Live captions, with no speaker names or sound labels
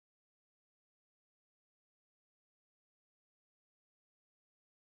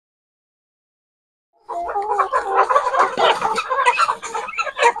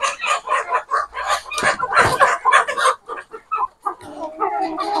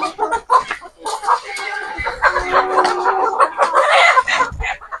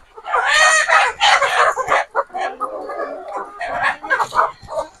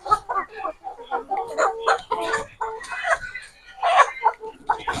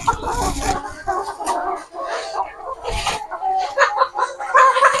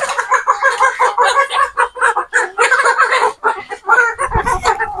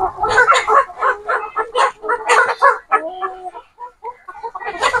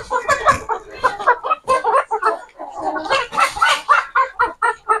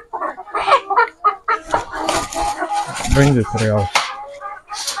Bring the tray out.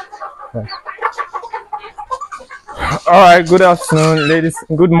 Yes. All right. Good afternoon, ladies.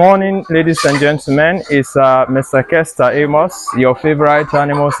 Good morning, ladies and gentlemen. It's Mr. Kester, Amos, your favorite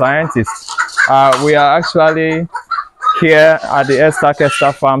animal scientist. We are actually here at the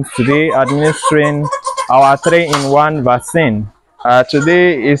Kester farm today, administering our 3-in-1 vaccine.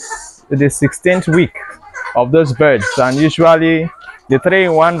 Today is the 16th week of those birds, and usually the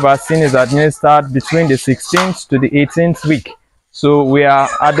 3-in-1 vaccine is administered between the 16th to the 18th week. So we are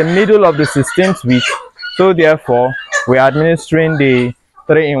at the middle of the 16th week. So therefore, we are administering the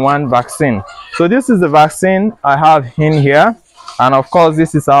 3-in-1 vaccine. So this is the vaccine I have in here. And of course,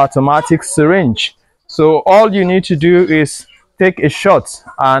 this is our automatic syringe. So all you need to do is take a shot,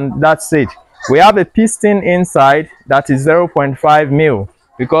 and that's it. We have a piston inside that is 0.5 ml,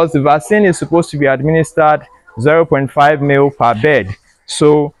 because the vaccine is supposed to be administered 0.5 ml per bed.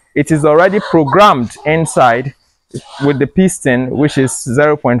 So it is already programmed inside with the piston, which is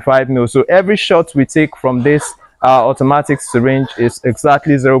 0.5 ml. So every shot we take from this automatic syringe is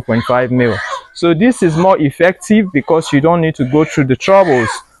exactly 0.5 ml. So this is more effective because you don't need to go through the troubles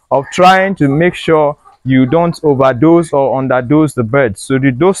of trying to make sure you don't overdose or underdose the birds. So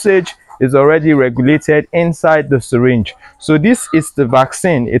the dosage is already regulated inside the syringe. So this is the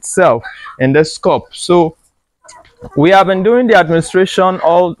vaccine itself in the scope. So we have been doing the administration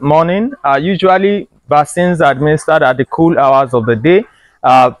all morning. Usually vaccines are administered at the cool hours of the day,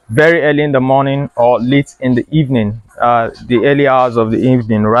 very early in the morning or late in the evening, the early hours of the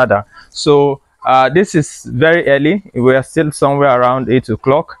evening rather. So this is very early. We are still somewhere around 8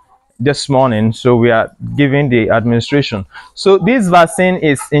 o'clock this morning, so we are giving the administration. So this vaccine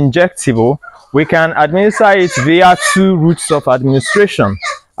is injectable. We can administer it via 2 routes of administration,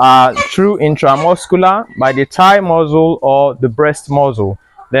 through intramuscular by the thigh muscle or the breast muscle.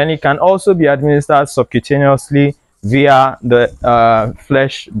 Then it can also be administered subcutaneously via the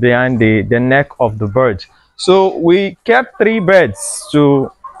flesh behind the neck of the bird. So we kept 3 birds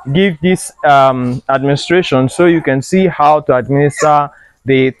to give this administration, so you can see how to administer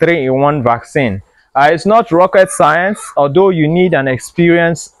the 3-in-1 vaccine. It's not rocket science, although you need an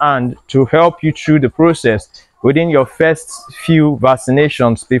experienced hand to help you through the process within your first few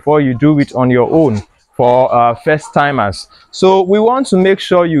vaccinations before you do it on your own for first timers. So we want to make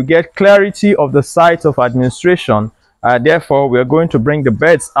sure you get clarity of the site of administration. Therefore, we are going to bring the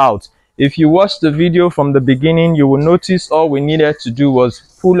birds out. If you watch the video from the beginning, you will notice all we needed to do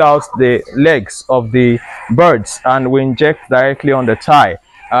was pull out the legs of the birds and we inject directly on the thigh.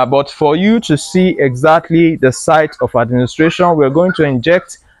 But for you to see exactly the site of administration, we're going to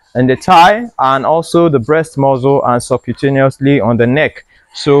inject in the thigh and also the breast muscle and subcutaneously on the neck.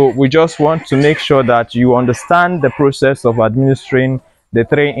 So we just want to make sure that you understand the process of administering the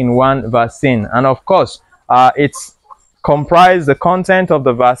 3-in-1 vaccine. And of course, the content of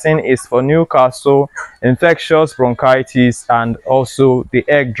the vaccine is for Newcastle, infectious bronchitis, and also the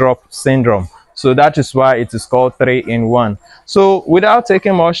egg drop syndrome. So that is why it is called 3-in-1. So without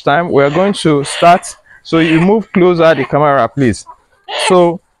taking much time, we are going to start. So you move closer the camera, please.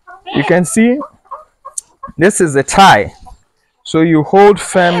 So you can see this is the thigh. So you hold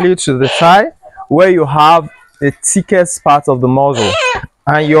firmly to the thigh where you have the thickest part of the muzzle,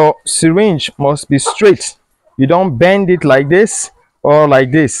 and your syringe must be straight. You don't bend it like this or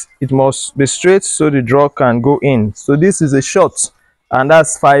like this. It must be straight so the drug can go in. So this is a shot, and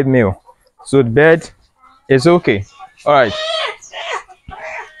that's 5 ml. So the bird is okay. All right.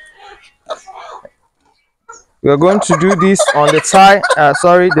 We are going to do this on the thigh,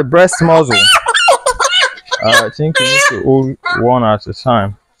 the breast muzzle. I think you need to hold one at a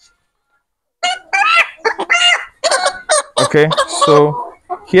time. Okay, so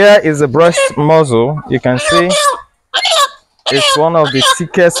here is the breast muzzle. You can see it's one of the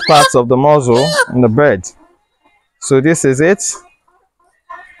thickest parts of the muzzle in the bird. So this is it.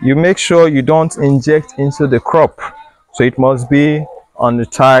 You make sure you don't inject into the crop. So it must be on the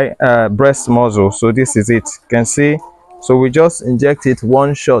thigh breast muscle. So this is it, you can see. So we just inject it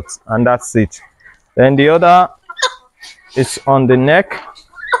one shot and that's it. Then the other is on the neck.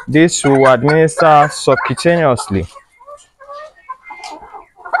 This will administer subcutaneously.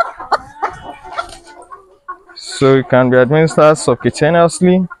 So it can be administered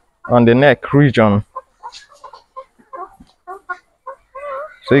subcutaneously on the neck region.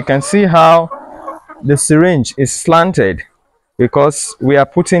 So you can see how the syringe is slanted because we are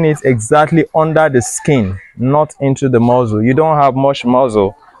putting it exactly under the skin, not into the muzzle. You don't have much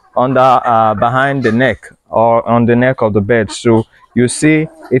muzzle under behind the neck or on the neck of the bird. So you see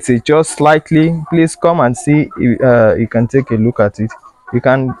it is just slightly. Please come and see. You can take a look at it. You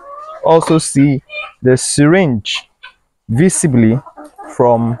can also see the syringe visibly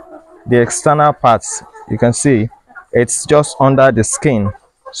from the external parts. You can see it's just under the skin.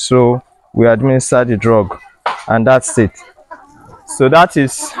 So we administer the drug and that's it. So that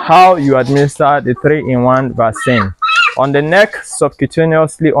is how you administer the 3-in-1 vaccine. On the neck,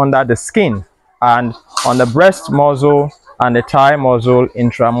 subcutaneously under the skin, and on the breast muscle and the thigh muscle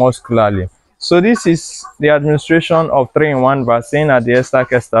intramuscularly. So this is the administration of 3-in-1 vaccine at the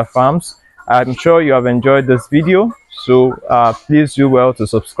Kester Farms. I'm sure you have enjoyed this video. So please do well to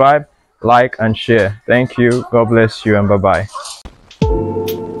subscribe, like and share. Thank you. God bless you and bye-bye.